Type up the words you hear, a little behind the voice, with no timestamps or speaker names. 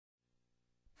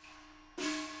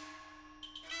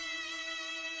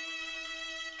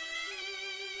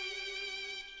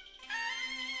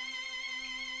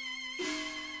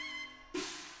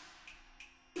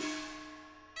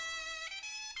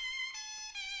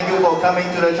Thank you for coming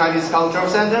to the Chinese Cultural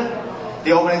Center,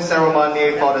 the opening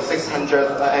ceremony for the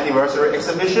 600th anniversary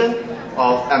exhibition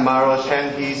of Admiral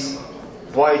Cheng He's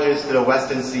Voyages to the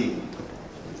Western Sea.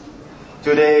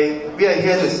 Today, we are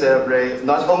here to celebrate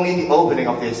not only the opening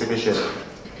of the exhibition,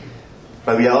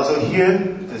 but we are also here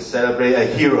to celebrate a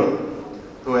hero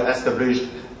who established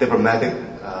diplomatic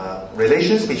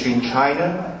relations between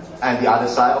China and the other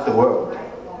side of the world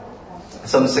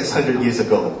some 600 years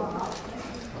ago.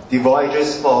 The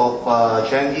voyages of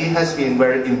Cheng He has been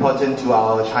very important to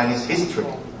our Chinese history.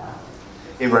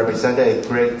 It represented a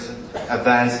great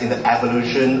advance in the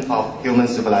evolution of human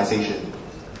civilization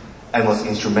and was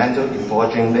instrumental in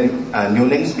forging new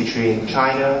links between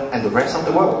China and the rest of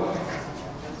the world.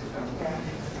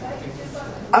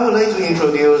 I would like to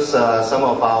introduce some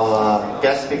of our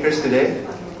guest speakers today.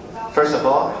 First of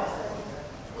all,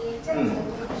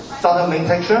 Dr. Ming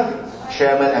Teacher,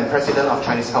 Chairman and President of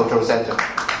Chinese Cultural Center.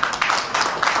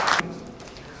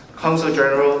 Consul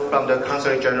General from the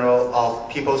Consulate General of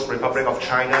People's Republic of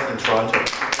China in Toronto.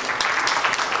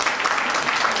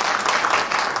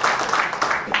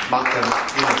 Markham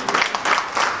University.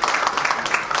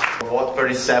 Ward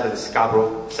 37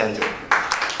 Scarborough Center.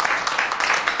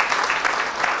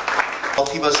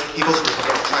 People's Republic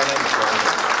of China in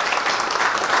Toronto.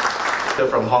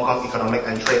 From Hong Kong Economic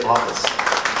and Trade Office.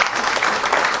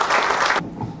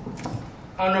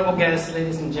 Honorable guests,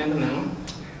 ladies and gentlemen,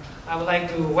 I would like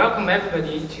to welcome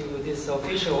everybody to this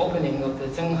official opening of the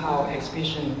Cheng He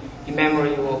Exhibition in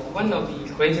memory of one of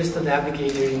the greatest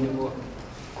navigators in the world.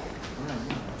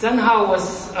 Cheng He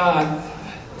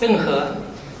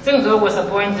was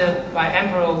appointed by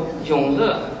Emperor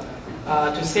Yongle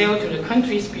to sail to the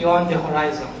countries beyond the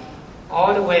horizon,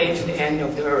 all the way to the end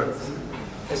of the earth.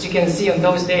 As you can see, in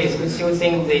those days, we still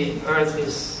think the earth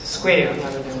is square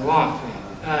rather than round,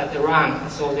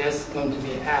 so there's going to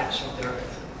be an edge of the earth.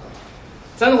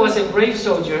 Cheng was a brave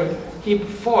soldier. He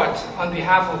fought on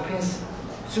behalf of Prince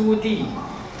Zhu Di.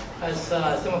 As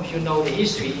some of you know the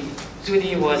history, Zhu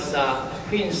Di was a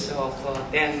prince of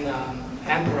then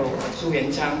Emperor Zhu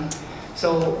Yuanzhang.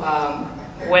 So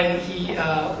when he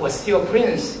was still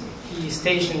prince, he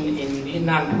stationed in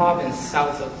Yunnan province,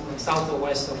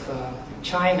 southwest of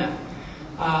China.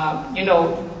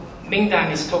 Ming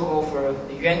Dynasty took over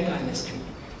the Yuan Dynasty,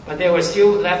 but there were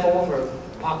still leftover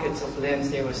pockets of lands.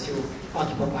 They were still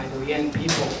occupied by the Yuan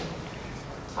people.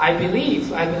 I believe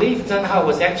Cheng He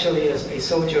was actually a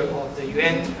soldier of the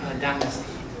Yuan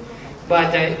dynasty,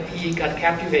 but he got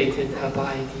captivated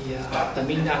by the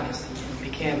Ming Dynasty and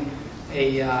became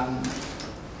a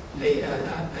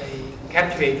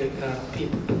captivated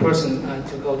person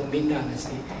to go to Ming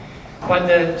Dynasty. But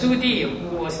Zhu Di,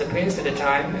 who was the prince at the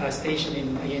time, stationed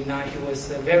in Yunnan, he was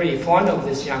very fond of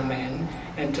this young man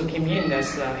and took him in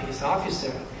as his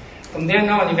officer. From then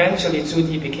on, eventually Zhu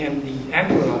Di became the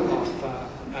emperor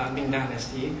of Ming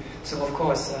Dynasty. So of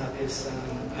course,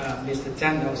 Mr.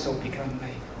 Cheng also became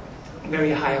a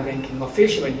very high-ranking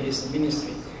official in his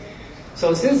ministry.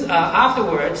 So since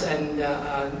afterwards, and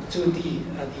Zhu Di,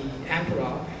 the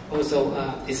emperor, also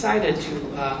decided to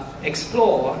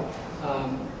explore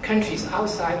countries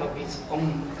outside of its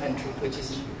own country, which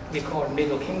is we call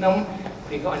Middle Kingdom.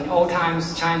 In old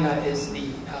times, China is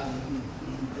the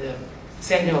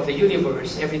center of the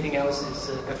universe. Everything else is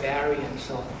barbarian.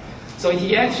 So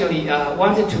he actually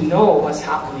wanted to know what's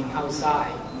happening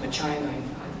outside of China,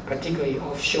 particularly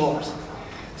offshore.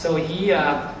 So he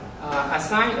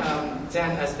assigned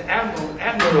Cheng as the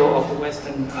admiral of the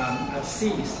Western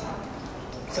seas.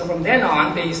 So from then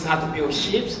on, they started to build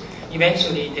ships.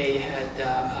 Eventually, they had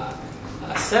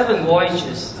 7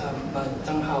 voyages.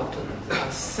 Cheng He took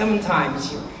 7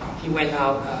 times. He went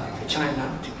out to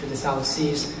China, to the South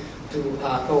Seas, to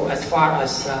go as far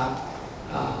as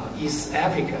East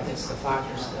Africa. That's the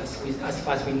farthest, as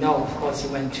far as we know. Of course, he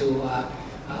went to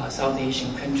South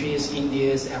Asian countries,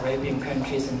 India's, Arabian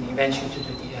countries, and eventually to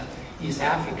the East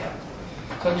Africa.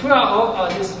 So throughout all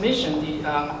this mission,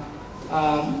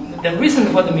 the reason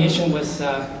for the mission was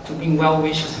to bring well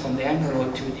wishes from the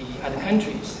emperor to the other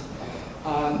countries.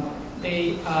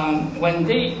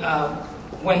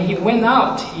 When he went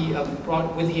out, he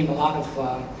brought with him a lot of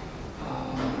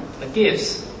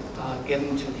gifts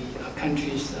given to the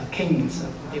countries, kings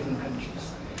of different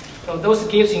countries. So those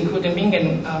gifts include the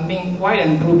Ming white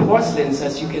and blue porcelains,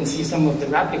 as you can see some of the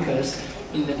replicas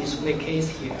in the display case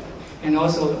here. And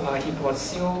also he brought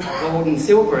gold and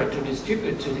silver to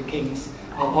distribute to the kings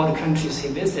of all the countries he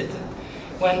visited.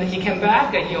 When he came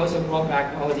back, he also brought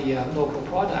back all the local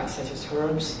products such as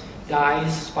herbs,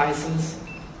 dyes, spices,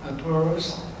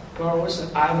 pearls,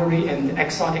 ivory, and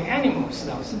exotic animals.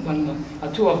 That was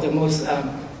two of the most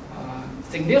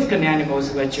significant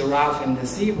animals were giraffe and the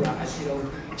zebra. As you know,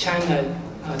 China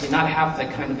did not have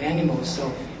that kind of animals,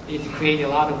 so it created a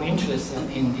lot of interest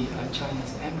in the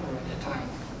Chinese emperor at the time.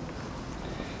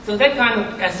 So that kind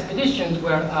of expeditions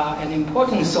were an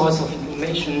important source of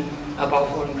information about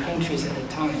foreign countries at the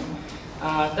time.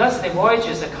 Thus, the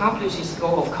voyages accomplished its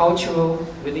goal of cultural,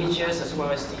 religious, as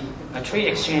well as the trade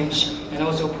exchange, and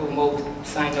also promote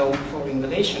Sino-foreign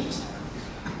relations.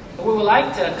 We would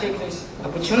like to take this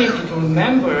opportunity to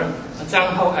remember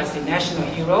Cheng He as a national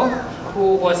hero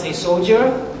who was a soldier,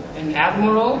 an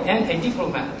admiral, and a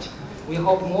diplomat. We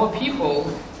hope more people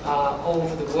all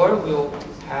over the world will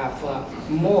have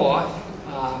more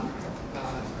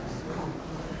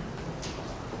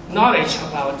knowledge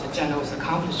about Cheng He's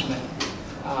accomplishment.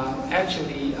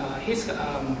 Actually, his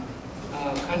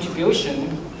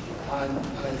contribution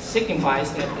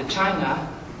signifies that China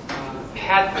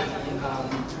had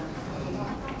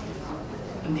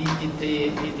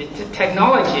the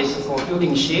technologies for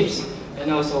building ships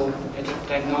and also the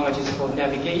technologies for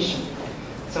navigation.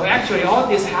 So actually all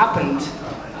this happened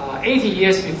 80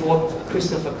 years before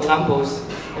Christopher Columbus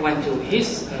went to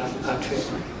his trip.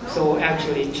 So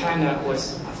actually China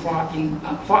was far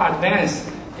advanced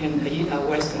in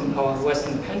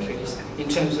Western countries in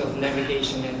terms of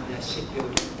navigation and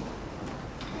shipbuilding.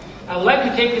 I would like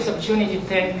to take this opportunity to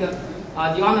thank the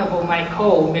Honorable Mike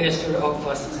Cole, Minister of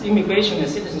Immigration and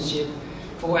Citizenship,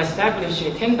 for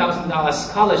establishing a $10,000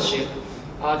 scholarship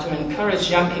to encourage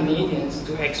young Canadians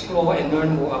to explore and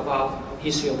learn more about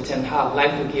history of Cheng He. I'd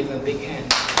like to give a big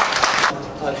hand.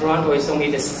 Toronto is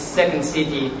only the second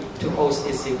city to host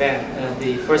this event,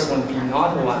 the first one being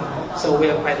Ottawa. So we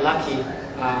are quite lucky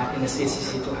in the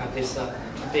CCC to have this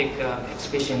big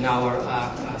exhibition in our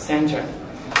center.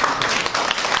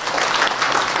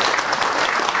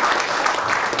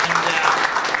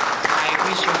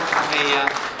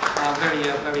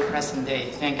 Very pleasant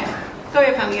day. Thank you. 各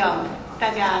位朋友，大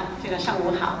家这个上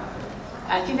午好。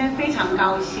今天非常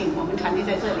高兴，我们团队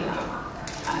在这里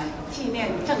纪念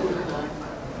郑和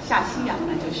下西洋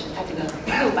呢，就是他这个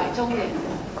600周年的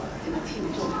这个庆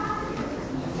祝。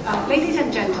Ladies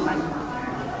and gentlemen,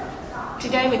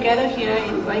 today we gather here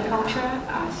in Great Culture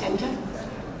Center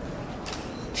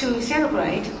to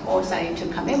celebrate, or say to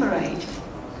commemorate,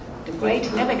 the great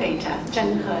navigator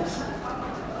Cheng He's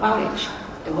voyage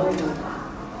the world over,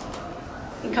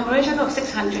 in commemoration of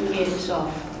 600 years of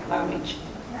voyage.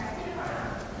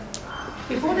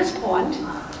 Before this point,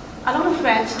 a lot of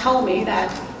friends told me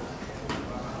that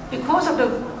because of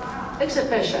the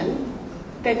exhibition,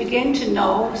 they began to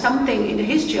know something in the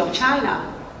history of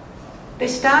China. They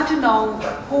start to know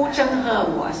who Cheng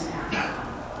He was.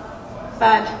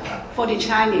 But for the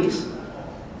Chinese,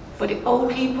 for the old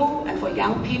people and for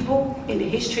young people in the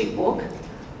history book,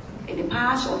 in the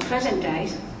past or present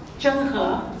days, Cheng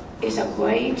He is a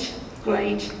great,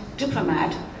 great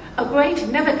diplomat, a great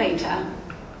navigator.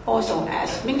 Also, as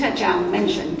Mingta Jiang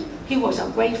mentioned, he was a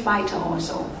great fighter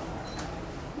also.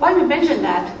 When we mentioned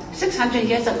that 600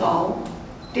 years ago,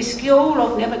 the skill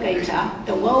of navigator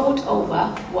the world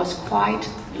over was quite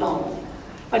low.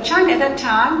 But China at that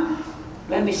time,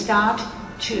 when we start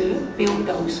to build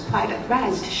those quite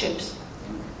advanced ships.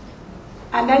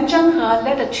 And then Cheng He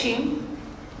led a team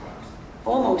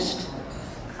almost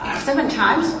 7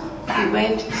 times. He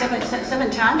went seven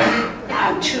times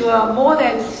to more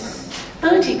than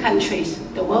 30 countries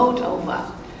the world over.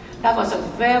 That was a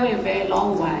very, very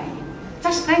long way.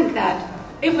 Just think that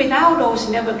if without those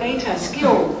navigator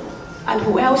skill, and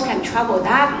who else can travel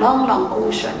that long, long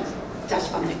ocean,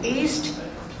 just from the east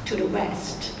to the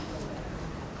west.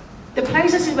 The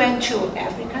places he went to,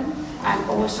 African and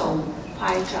also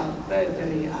quite very,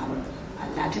 very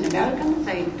Latin American,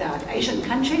 the Asian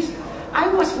countries. I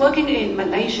was working in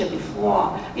Malaysia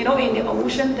before. You know, in the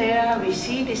ocean there, we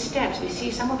see the steps, we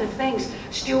see some of the things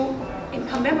still in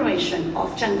commemoration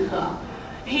of Cheng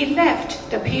He. He left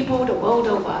the people the world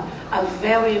over a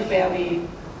very, very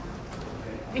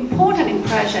important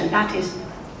impression, that is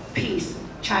peace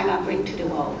China bring to the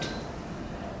world.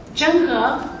 Cheng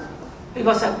He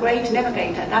was a great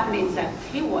navigator. That means that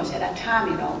he was at that time,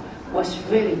 you know, was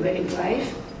really, really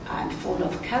brave and full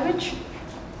of courage.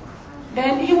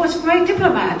 Then he was a great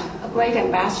diplomat, a great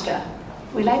ambassador.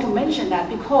 We like to mention that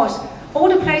because all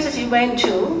the places he went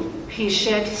to, he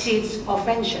shared seeds of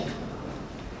friendship.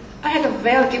 I had a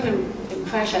very deep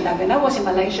impression that when I was in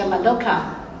Malaysia, Malacca,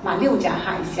 马六甲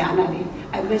海峡那里,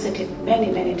 I visited many,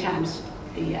 many times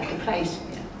the place.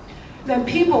 When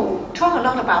people talk a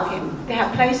lot about him, they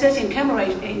have places in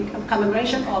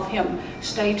commemoration of him,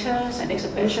 status and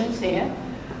exhibitions there.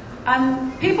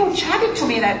 And people chatted to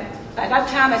me that at that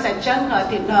time I said Cheng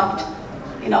He did not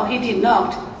he did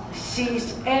not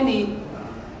seize any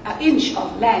inch of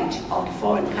land of the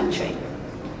foreign country.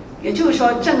 也就是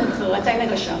说，郑和在那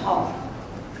个时候，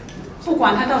不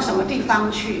管他到什么地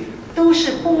方去，都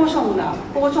是播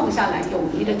种下来友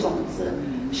谊的种子。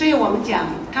所以我们讲，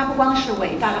他不光是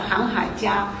伟大的航海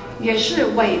家，也是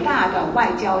伟大的外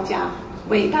交家，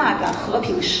伟大的和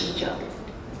平使者。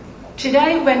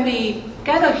Today, when we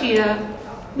gather here,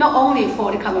 not only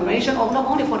for the commemoration or not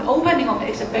only for the opening of the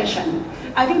exhibition,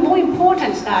 I think more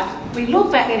important is that we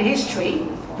look back at history.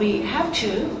 We have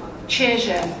to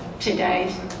treasure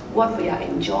today what we are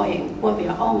enjoying, what we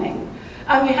are owning,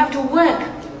 and we have to work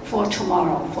for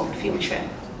tomorrow, for the future.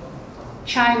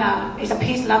 China is a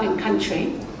peace-loving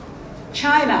country.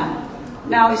 China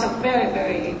now is a very,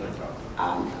 very,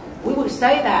 we would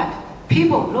say that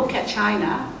people look at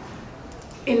China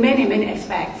in many, many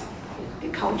aspects. The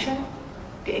culture,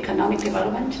 the economic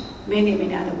development, many,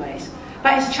 many other ways.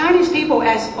 But as Chinese people,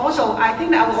 as also, I think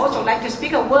that I would also like to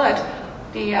speak a word,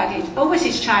 the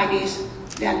overseas Chinese,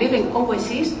 they are living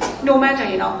overseas, no matter,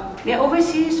 they're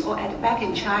overseas or back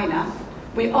in China,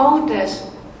 we own this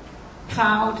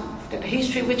proud, the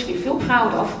history which we feel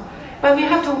proud of, but we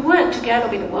have to work together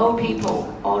with the world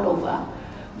people all over,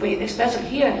 especially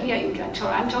here in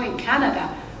Toronto, in Canada.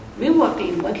 We will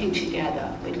be working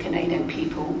together with Canadian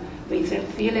people, with the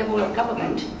three levels of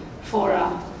government for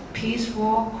a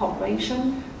peaceful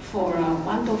cooperation, for a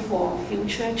wonderful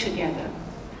future together.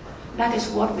 That is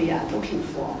what we are looking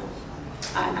for.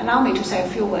 And allow me to say a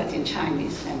few words in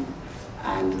Chinese.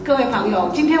 And 各位朋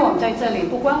友，今天我们在这里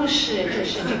不光是就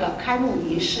是这个开幕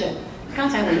仪式，刚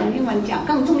才我用英文讲，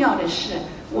更重要的是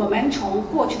我们从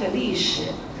过去的历史，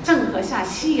郑和下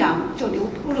西洋就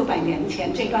600年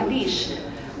前这段历史，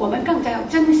我们更加要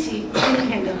珍惜今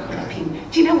天的和平。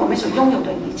今天我们所拥有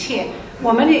的一切，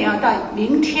我们也要到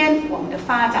明天我们的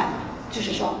发展，就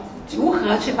是说如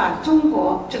何去把中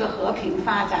国这个和平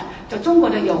发展，就中国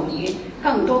的友谊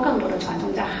更多的传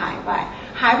送在海外。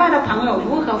海外的朋友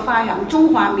如何发扬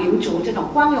中华民族这种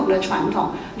光荣的传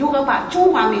统，如何把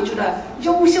中华民族的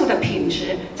优秀的品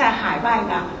质在海外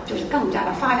呢，就是更加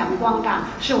的发扬光大，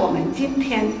是我们今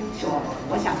天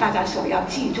我想大家所要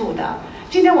记住的。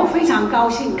今天我非常高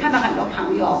兴看到很多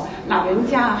朋友、老人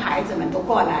家、孩子们都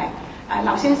过来。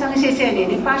老先生，谢谢你，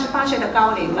您88岁的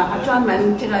高龄了，专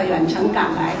门这个远程赶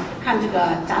来看这个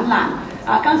展览。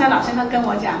刚才老先生跟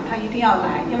我讲，他一定要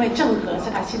来，因为郑和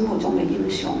是他心目中的英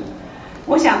雄。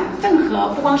我想，郑和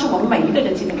不光是我们每一个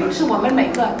人心目中，是我们每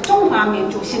个中华民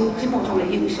族心目中的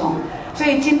英雄。所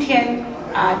以今天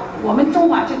我们中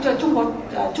国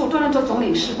多伦多总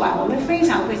领事馆，我们非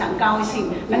常非常高兴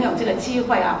能有这个机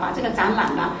会把这个展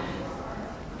览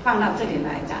放到这里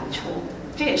来展出。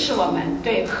这也是我们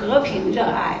对和平热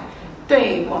爱，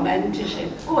对我们就是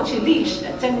过去历史的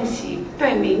珍惜，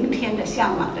对明天的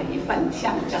向往的一份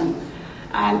象征。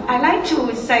And I'd like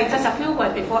to say just a few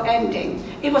words before ending.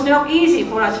 It was not easy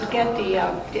for us to get the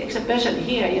exhibition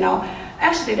here,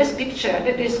 Actually, this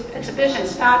exhibition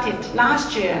started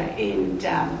last year in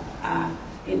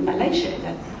Malaysia.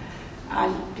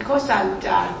 Because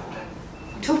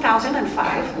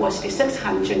 2005 was the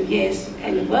 600 years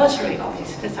anniversary of the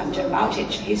 600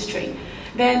 outage history.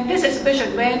 Then this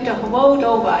exhibition went the world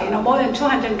over, more than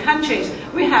 200 countries.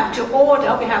 We have to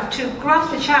order, we have to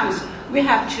grasp the chance. We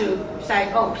have to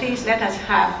say, oh, please let us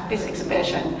have this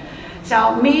exhibition.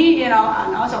 So me, and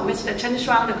also Mr. Chen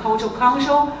Shuang, the Cultural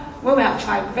Council, we have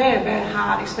tried very, very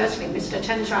hard, especially Mr.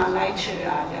 Chen Shuang, like to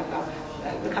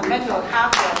recommend your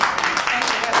hard work. Thank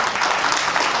you very much.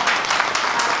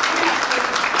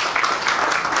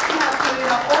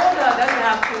 We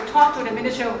have to talk to the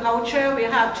Ministry of Culture. We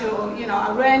have to,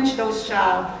 arrange those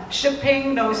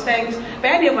shipping, those things.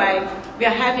 But anyway, we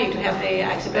are happy to have the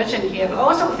exhibition here. We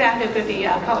also thank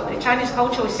the Chinese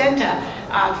Cultural Center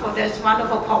for this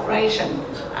wonderful cooperation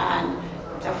and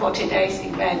for today's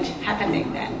event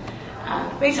happening then.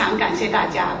 非常感谢大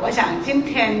家。我想今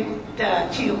天的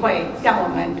聚会让我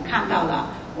们看到了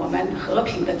我们和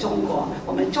平的中国，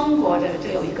我们中国的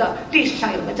有一个历史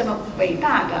上有个这么伟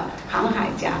大的航海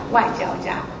家、外交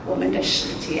家，我们的使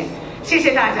节。谢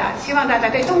谢大家，希望大家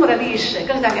对中国的历史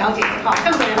更加了解以后，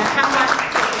更多人来参观。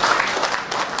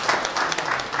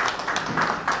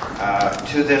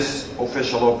To this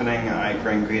official opening, I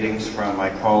bring greetings from my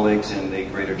colleagues in the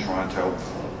Greater Toronto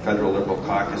Federal Liberal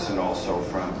Caucus and also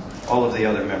from all of the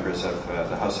other members of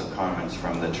the House of Commons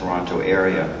from the Toronto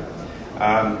area.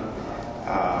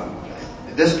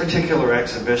 This particular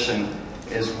exhibition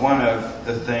is one of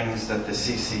the things that the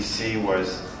CCC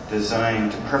was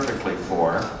designed perfectly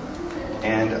for,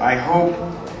 and I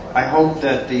hope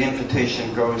that the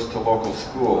invitation goes to local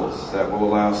schools that will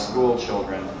allow school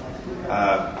children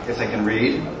if they can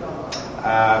read,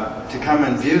 to come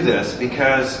and view this,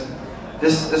 because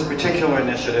this particular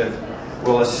initiative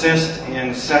will assist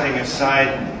in setting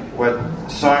aside what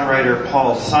songwriter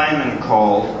Paul Simon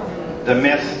called the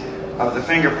myth of the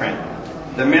fingerprint.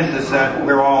 The myth is that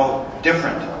we're all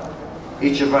different.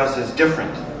 Each of us is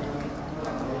different.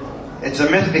 It's a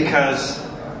myth because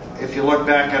if you look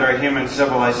back at our human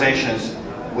civilizations,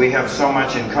 we have so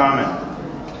much in common.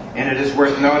 And it is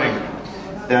worth noting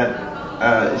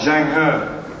that Cheng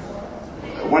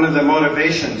He, one of the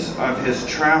motivations of his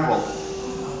travel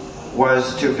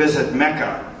was to visit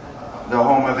Mecca, the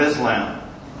home of Islam.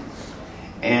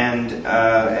 And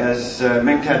as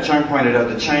Ming Tat Chung pointed out,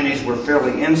 the Chinese were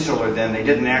fairly insular then. They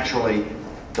didn't actually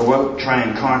go out and try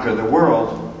and conquer the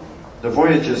world. The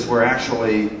voyages were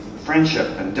actually friendship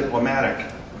and diplomatic.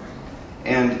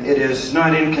 And it is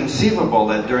not inconceivable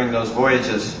that during those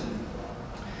voyages,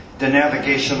 the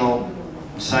navigational,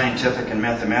 scientific, and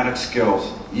mathematics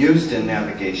skills used in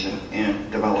navigation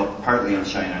and developed partly in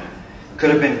China could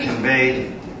have been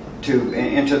conveyed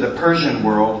into the Persian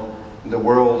world, the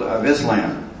world of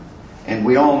Islam. And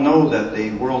we all know that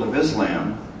the world of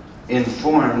Islam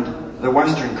informed the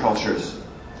Western cultures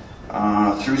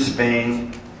through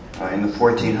Spain in the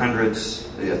 1400s,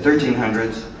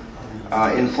 1300s,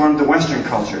 informed the Western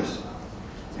cultures.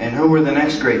 And who were the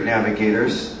next great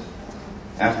navigators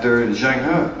after Cheng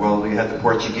He? Well, we had the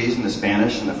Portuguese and the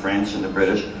Spanish and the French and the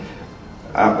British.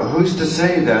 But who's to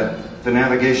say that the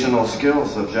navigational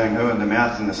skills of Cheng He and the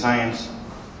math and the science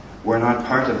were not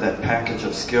part of that package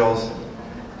of skills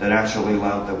that actually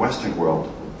allowed the Western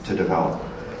world to develop?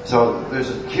 So there's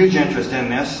a huge interest in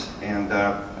this, and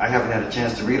I haven't had a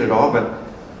chance to read it all, but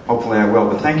hopefully I will.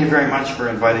 But thank you very much for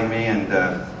inviting me, and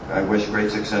I wish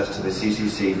great success to the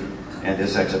CCC and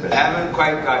this exhibition. I haven't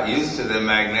quite got used to the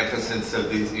magnificence of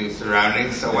these new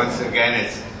surroundings, so once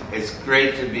again it's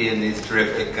great to be in these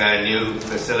terrific new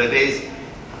facilities,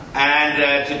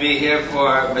 and to be here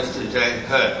for Mr. Cheng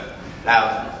He.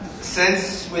 Now,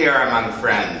 since we are among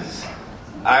friends,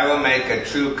 I will make a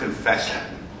true confession.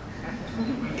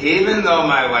 Even though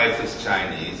my wife is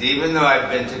Chinese, even though I've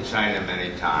been to China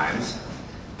many times,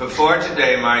 before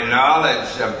today my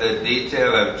knowledge of the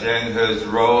detail of Cheng He's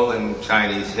role in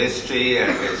Chinese history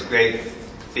and his great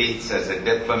feats as a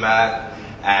diplomat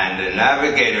and a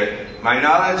navigator, my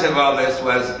knowledge of all this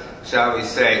was, shall we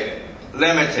say,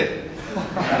 limited.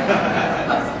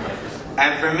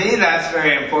 And for me that's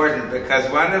very important, because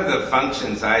one of the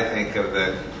functions, I think, of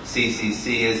the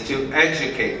CCC is to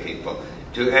educate people,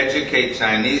 to educate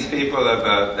Chinese people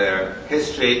about their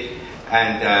history,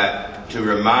 and to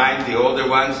remind the older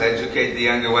ones, educate the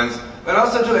younger ones, but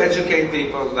also to educate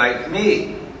people like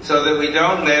me, so that we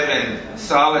don't live in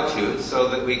solitude, so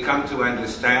that we come to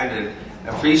understand and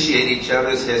appreciate each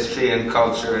other's history and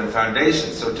culture and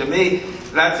foundation. So to me,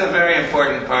 that's a very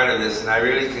important part of this, and I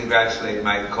really congratulate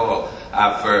Mike Cole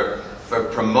for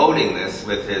promoting this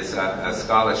with his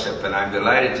scholarship, and I'm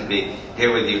delighted to be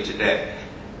here with you today.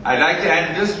 I'd like to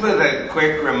end just with a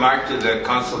quick remark to the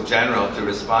Consul General to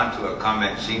respond to a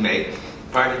comment she made,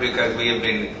 partly because we have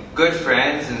been good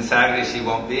friends, and sadly she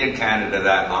won't be in Canada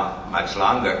that much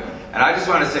longer. And I just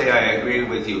want to say I agree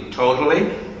with you totally,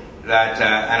 that,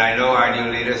 and I know our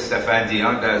new leader, Stéphane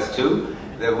Dion, does too,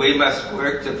 that we must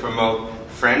work to promote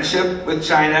friendship with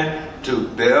China, to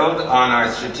build on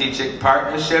our strategic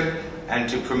partnership, and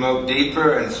to promote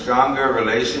deeper and stronger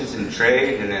relations in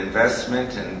trade and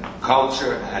investment and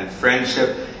culture and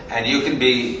friendship. And you can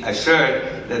be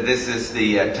assured that this is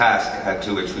the task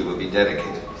to which we will be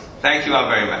dedicated. Thank you all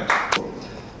very much.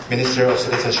 Minister of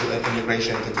Citizenship and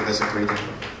Immigration to give us a greeting.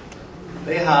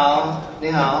 你好，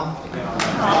你好。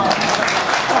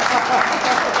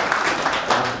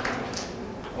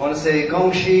I want to say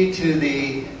gongxi to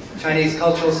the Chinese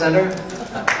Cultural Center.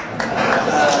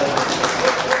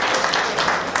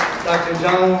 Dr.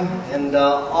 Zhang and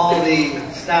all the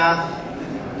staff,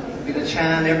 Vita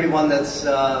Chan, everyone that's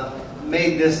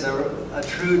made this a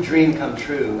true dream come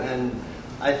true. And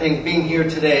I think being here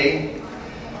today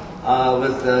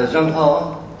with Cheng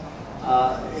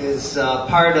He is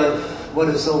part of what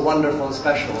is so wonderful and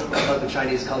special about the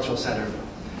Chinese Cultural Center.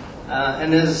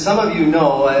 And as some of you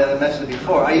know, I mentioned it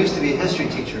before, I used to be a history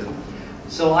teacher.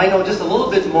 So I know just a little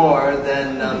bit more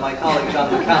than my colleague John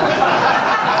McCallum.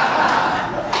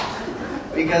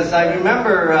 Because I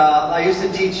remember I used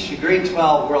to teach grade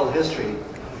 12 world history.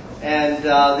 And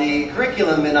the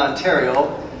curriculum in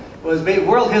Ontario was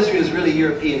world history is really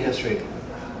European history.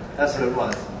 That's what it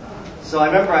was. So I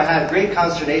remember I had great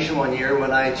consternation one year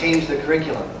when I changed the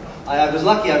curriculum. I was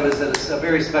lucky I was at a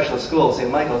very special school, St.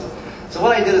 Michael's. So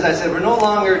what I did is I said, we're no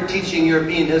longer teaching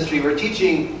European history, we're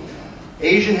teaching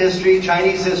Asian history,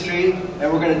 Chinese history,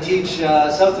 and we're going to teach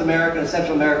South American and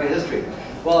Central American history.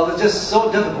 Well, it was just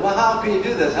so difficult. Well, how can you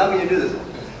do this? How can you do this?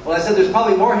 Well, I said there's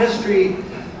probably more history,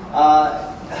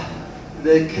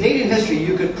 the Canadian history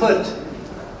you could put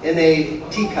in a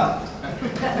teacup.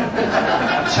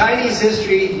 Chinese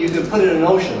history you could put in an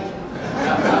ocean.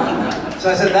 So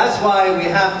I said that's why we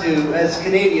have to, as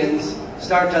Canadians,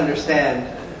 start to understand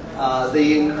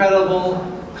the incredible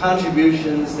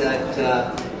contributions that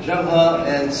Cheng He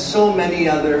and so many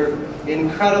other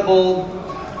incredible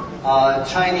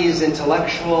Chinese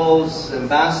intellectuals,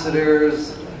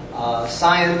 ambassadors,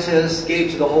 scientists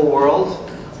gave to the whole world.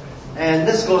 And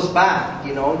this goes back,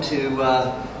 you know, to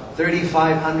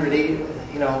 3,500,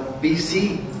 you know,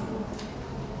 BC.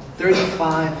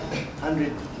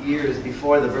 3,500 years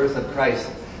before the birth of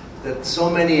Christ. That so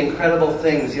many incredible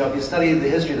things, you know, if you study the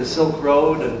history of the Silk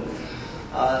Road, and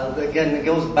again, it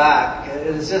goes back.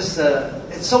 It's just,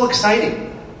 it's so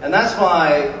exciting. And that's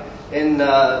why in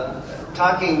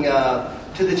talking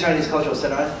to the Chinese Cultural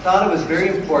Center, I thought it was very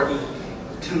important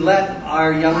to let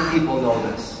our young people know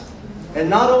this. And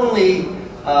not only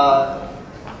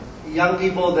young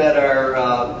people that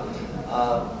are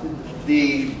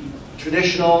the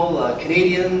traditional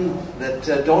Canadian that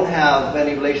don't have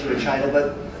any relation with China,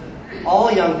 but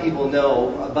all young people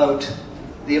know about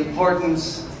the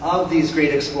importance of these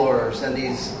great explorers and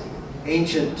these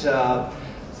ancient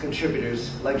contributors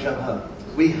like Cheng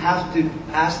He. We have to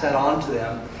pass that on to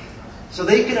them so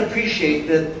they can appreciate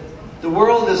that the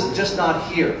world is just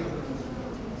not here.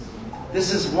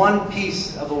 This is one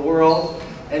piece of a world,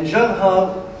 and Cheng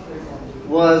He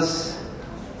was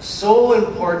so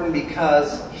important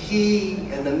because he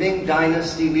and the Ming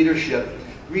Dynasty leadership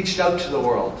reached out to the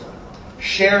world,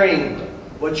 sharing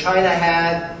what China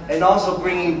had and also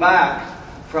bringing back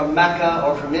from Mecca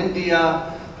or from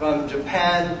India, from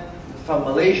Japan, from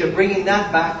Malaysia, bringing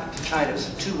that back to China. It's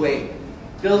a two-way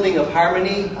building of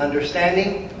harmony,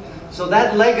 understanding. So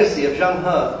that legacy of Cheng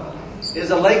He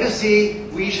is a legacy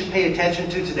we should pay attention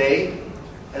to today.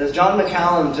 And as John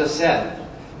McCallum just said,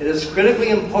 it is critically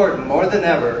important, more than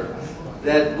ever,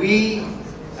 that we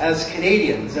as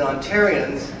Canadians and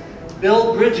Ontarians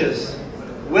build bridges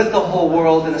with the whole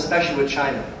world and especially with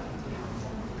China.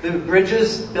 The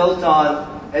bridges built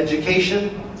on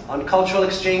education, on cultural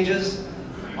exchanges,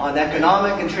 on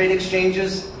economic and trade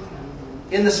exchanges,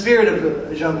 in the spirit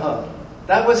of Cheng He.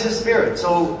 That was his spirit.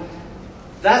 So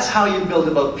that's how you build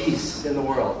about peace in the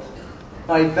world,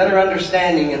 by better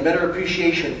understanding and better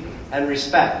appreciation and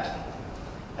respect.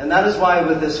 And that is why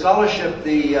with the scholarship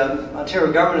the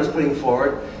Ontario government is putting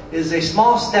forward is a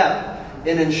small step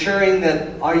in ensuring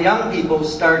that our young people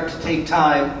start to take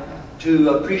time to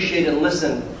appreciate and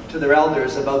listen to their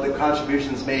elders about the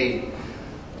contributions made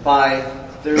by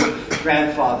their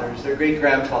grandfathers, their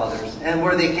great-grandfathers, and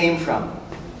where they came from.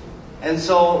 And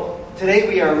so today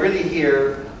we are really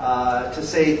here to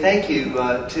say thank you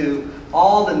to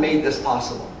all that made this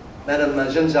possible. Madam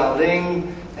Zhen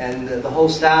Xiaoling and the whole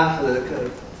staff, the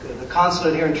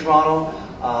consulate here in Toronto,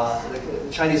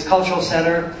 the Chinese Cultural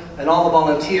Center, and all the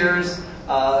volunteers.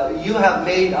 You have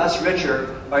made us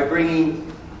richer by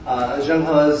bringing Cheng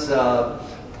He's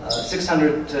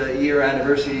 600-year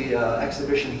anniversary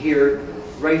exhibition here,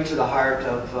 right to the heart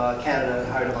of Canada,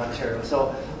 the heart of Ontario.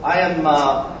 So I am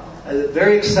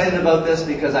very excited about this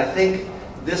because I think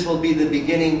this will be the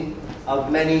beginning of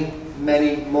many,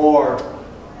 many more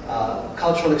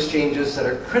cultural exchanges that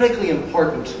are critically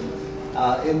important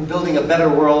in building a better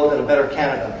world and a better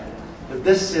Canada. But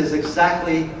this is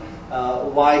exactly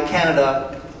why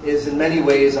Canada is in many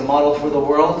ways a model for the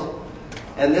world,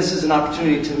 and this is an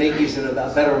opportunity to make these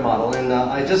a better model. And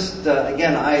I just,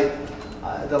 again,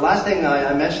 the last thing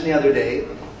I mentioned the other day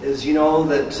is, you know,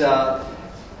 that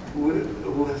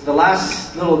the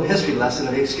last little history lesson,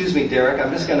 excuse me, Derek,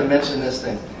 I'm just going to mention this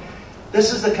thing.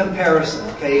 This is the comparison,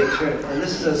 okay, and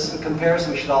this is a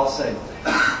comparison we should all say.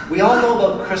 We all know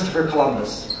about Christopher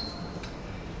Columbus.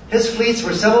 His fleets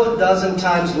were several dozen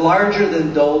times larger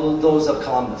than those of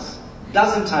Columbus.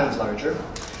 Dozen times larger.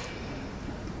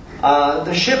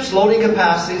 The ship's loading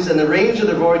capacities and the range of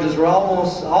their voyages were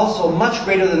also much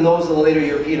greater than those of the later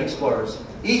European explorers.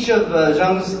 Each of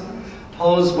Cheng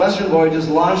He's western voyages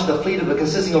launched a fleet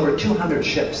consisting of over 200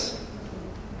 ships.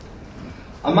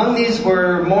 Among these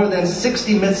were more than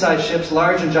 60 mid-sized ships,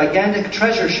 large and gigantic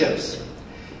treasure ships.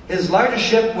 His largest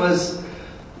ship was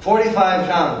 45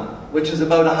 zhang, which is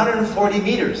about 140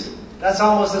 meters. That's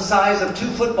almost the size of 2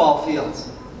 football fields.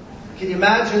 Can you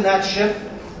imagine that ship?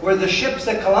 Where the ships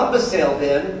that Columbus sailed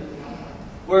in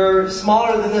were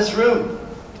smaller than this room.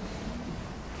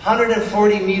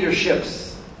 140 meter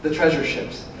ships, the treasure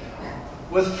ships.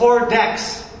 with 4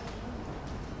 decks.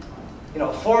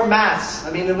 4 mats.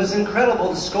 I mean, it was incredible,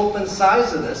 the scope and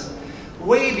size of this,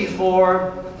 way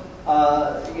before,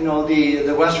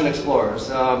 the Western explorers.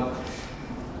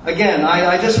 Again,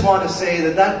 I just want to say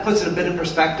that puts it a bit in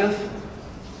perspective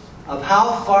of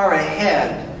how far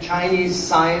ahead Chinese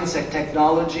science and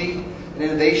technology and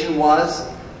innovation was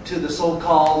to the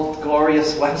so-called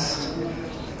glorious West.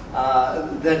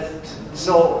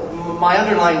 So my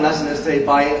underlying lesson is today,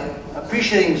 by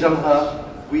appreciating Cheng He,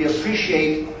 we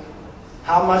appreciate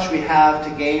how much we have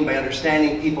to gain by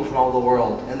understanding people from all over the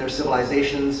world and their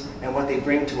civilizations and what they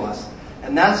bring to us.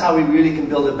 And that's how we really can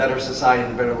build a better society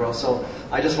and a better world. So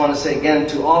I just want to say again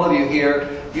to all of you here,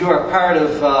 you are part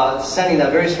of sending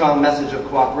that very strong message of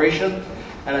cooperation.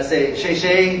 And I say, Xie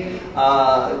Xie,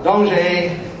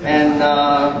 Dongzhe, and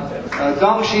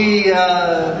Gongxi.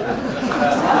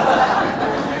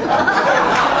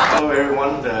 Hello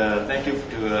everyone, thank you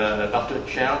to Dr.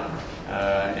 Cheng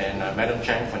and Madam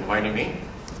Cheng for inviting me,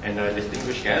 and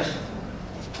distinguished guests.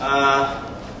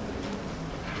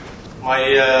 My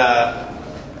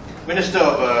Minister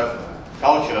of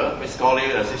Culture, Ms. Colley,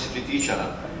 is a history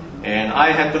teacher, and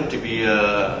I happen to be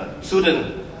a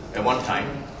student at one time.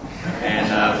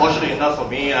 And fortunately enough for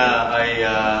me,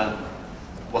 I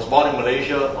was born in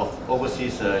Malaysia of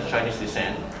overseas Chinese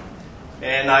descent.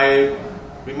 And I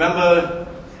remember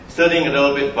studying a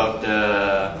little bit about,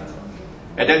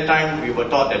 at that time we were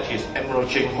taught that he's Admiral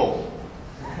Cheng He.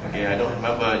 Okay, I don't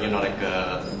remember,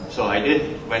 so I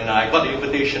did, when I got the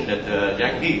invitation that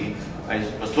Cheng He, I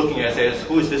was looking and says,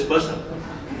 who is this person?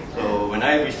 So when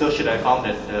I researched it, I found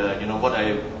that, what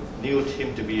I knew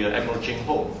him to be Admiral Cheng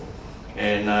He.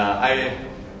 And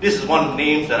this is one of the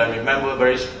names that I remember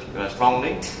very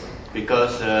strongly,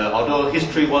 because although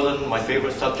history wasn't my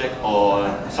favorite subject or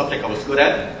subject I was good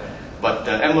at, but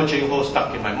Admiral Cheng He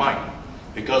stuck in my mind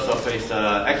because of his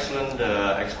excellent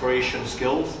exploration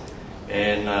skills,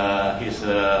 and he's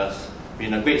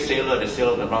been a great sailor that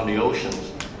sailed around the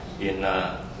oceans.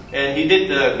 And he did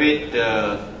great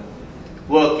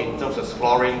work in terms of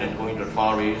exploring and going to the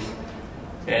Far East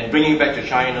and bringing back to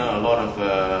China a lot of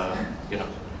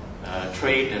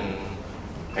trade and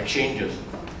exchanges.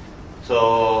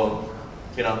 So,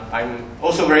 I'm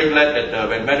also very glad that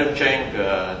when Madam Cheng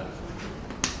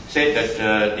said that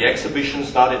the exhibition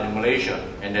started in Malaysia,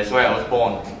 and that's why I was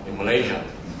born in Malaysia.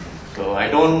 So I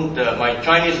don't, my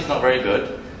Chinese is not very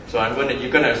good, so you're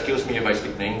gonna excuse me if I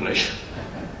speak in English.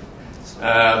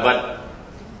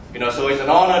 So it's an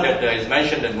honor that it's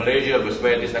mentioned that Malaysia was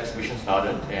where this exhibition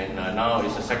started, and now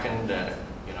it's the second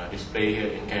display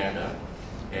here in Canada.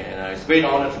 And it's a great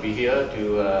honor to be here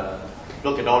to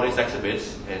look at all these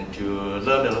exhibits and to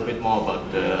learn a little bit more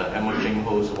about Admiral Cheng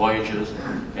He's voyages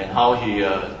and how he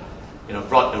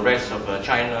brought the rest of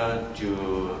China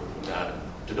to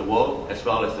the world, as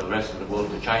well as the rest of the world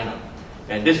to China.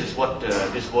 And this is what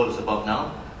this world is about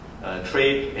now,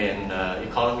 trade and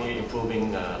economy,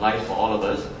 improving life for all of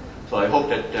us. So I hope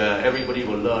that everybody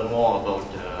will learn more about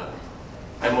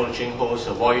Admiral Cheng He's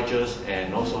voyages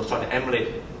and also try to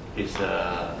emulate his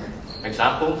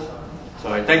examples.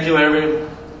 So I thank you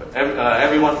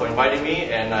everyone for inviting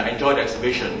me, and enjoy the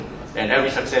exhibition and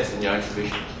every success in your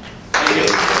exhibition. Thank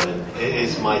you. It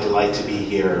is my delight to be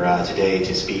here today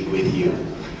to speak with you.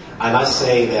 I must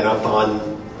say that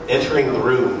upon entering the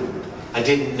room, I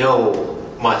didn't know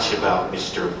much about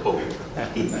Mr.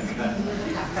 He.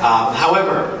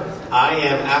 However, I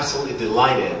am absolutely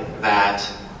delighted that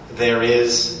there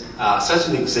is such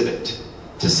an exhibit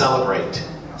to celebrate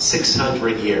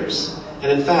 600 years.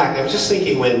 And in fact, I was just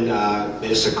thinking when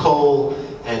Minister Cole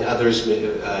and others,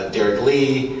 Derek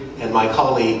Lee, and my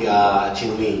colleague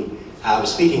Jin Lee,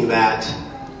 was speaking that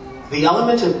the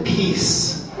element of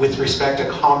peace with respect to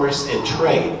commerce and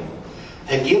trade,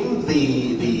 and given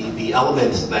the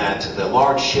element that the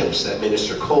large ships that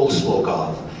Minister Cole spoke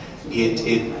of,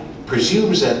 it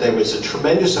presumes that there was a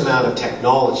tremendous amount of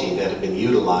technology that had been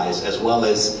utilized as well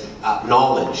as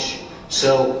knowledge.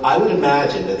 So I would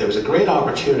imagine that there was a great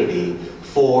opportunity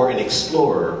for an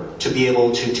explorer to be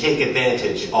able to take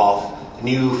advantage of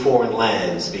new foreign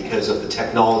lands because of the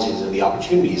technologies and the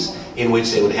opportunities in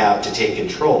which they would have to take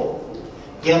control.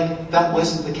 Yet that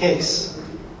wasn't the case.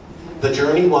 The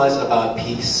journey was about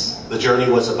peace. The journey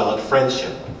was about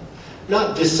friendship.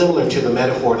 Not dissimilar to the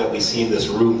metaphor that we see in this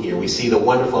room here. We see the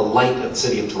wonderful light of the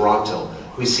city of Toronto.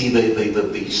 We see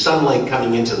the sunlight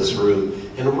coming into this room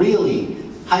and really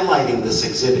highlighting this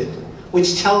exhibit,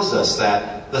 which tells us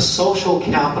that the social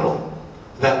capital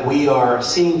that we are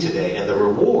seeing today and the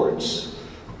rewards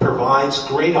provides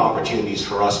great opportunities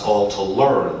for us all to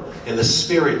learn in the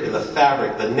spirit, in the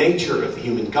fabric, the nature of the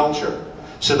human culture,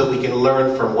 so that we can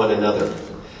learn from one another.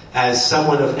 As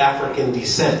someone of African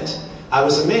descent, I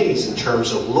was amazed in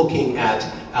terms of looking at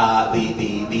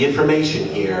the information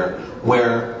here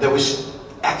where there was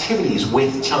activities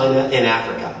with China and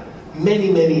Africa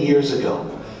many, many years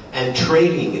ago, and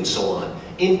trading and so on,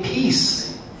 in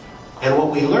peace. And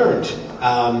what we learned,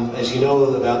 as you know,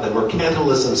 about the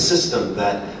mercantilism system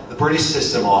that the British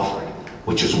system offered,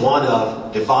 which is one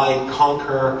of divide,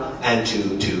 conquer, and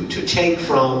to take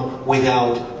from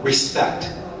without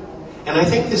respect. And I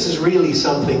think this is really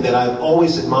something that I've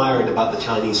always admired about the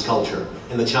Chinese culture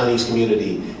and the Chinese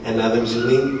community. And others,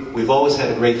 we've always had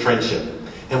a great friendship,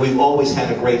 and we've always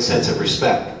had a great sense of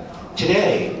respect.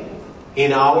 Today,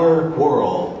 in our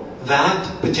world,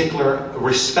 that particular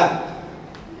respect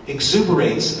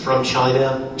exuberates from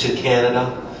China to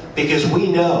Canada, because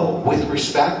we know with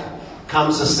respect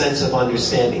comes a sense of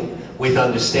understanding. With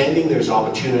understanding, there's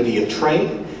opportunity of trade.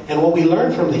 And what we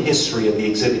learn from the history of the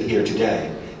exhibit here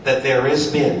today, that there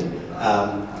has been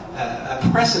a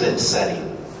precedent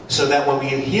setting, so that when we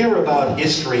hear about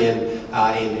history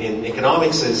in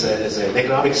economics, as an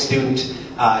economics student,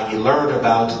 you learn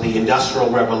about the Industrial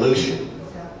Revolution.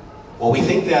 Well, we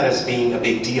think that as being a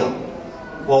big deal.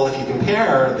 Well, if you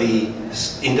compare the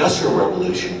Industrial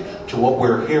Revolution to what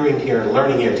we're hearing here and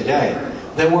learning here today,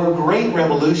 there were great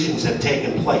revolutions that have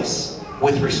taken place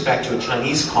with respect to a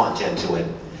Chinese content to it.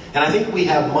 And I think we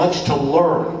have much to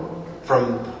learn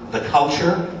from the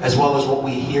culture as well as what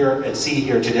we hear and see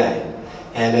here today.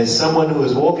 And as someone who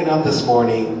has woken up this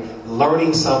morning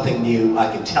learning something new,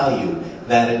 I can tell you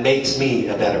that it makes me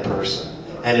a better person.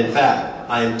 And in fact,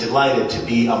 I am delighted to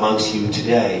be amongst you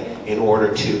today in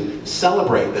order to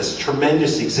celebrate this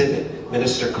tremendous exhibit.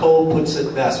 Minister Cole puts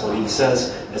it best when he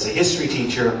says, as a history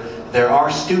teacher, there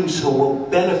are students who will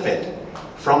benefit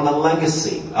from the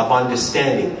legacy of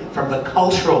understanding, from the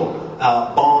cultural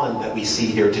bond that we see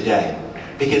here today.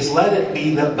 Because let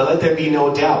there be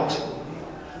no doubt,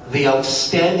 the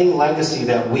outstanding legacy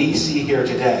that we see here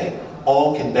today,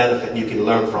 all can benefit and you can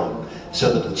learn from.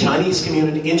 So that the Chinese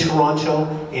community in Toronto,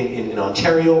 in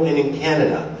Ontario, and in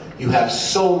Canada, you have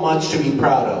so much to be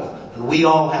proud of. And we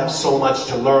all have so much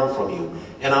to learn from you.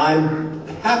 And I'm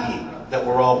happy that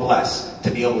we're all blessed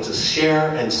to be able to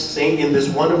share and sing in this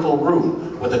wonderful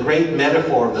room with a great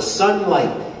metaphor of the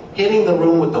sunlight hitting the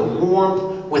room with the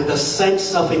warmth, with the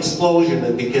sense of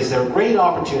explosion, because they're a great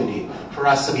opportunity for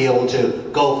us to be able to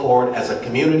go forward as a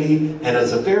community and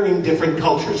as a very different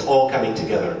cultures all coming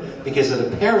together. Because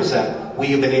it appears that we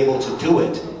have been able to do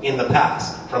it in the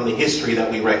past from the history that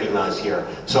we recognize here.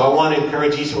 So I want to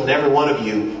encourage each and every one of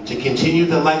you to continue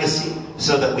the legacy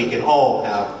so that we can all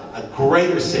have a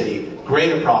greater city,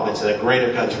 greater province, and a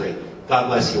greater country. God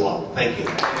bless you all. Thank you.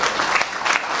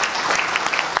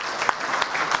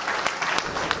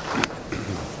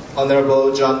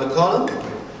 Honorable John McConnell,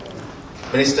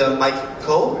 Minister Mike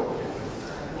Cole,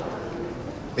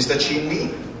 Mr. Chin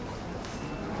Lee,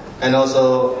 and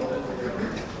also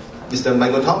Mr.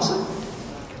 Michael Thompson.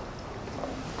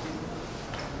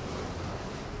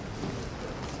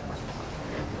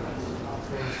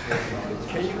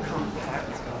 Can you come back?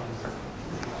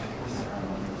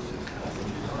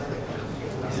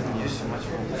 Use so much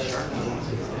from the sharp.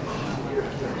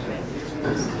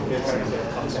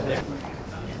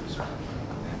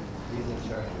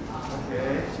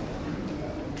 Okay.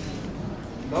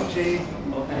 Launching.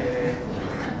 Okay.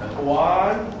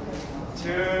 1,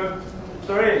 2,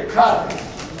 3. Cut.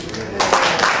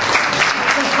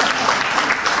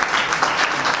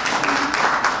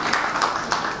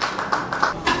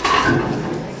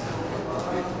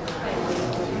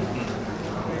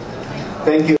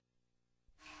 Thank you.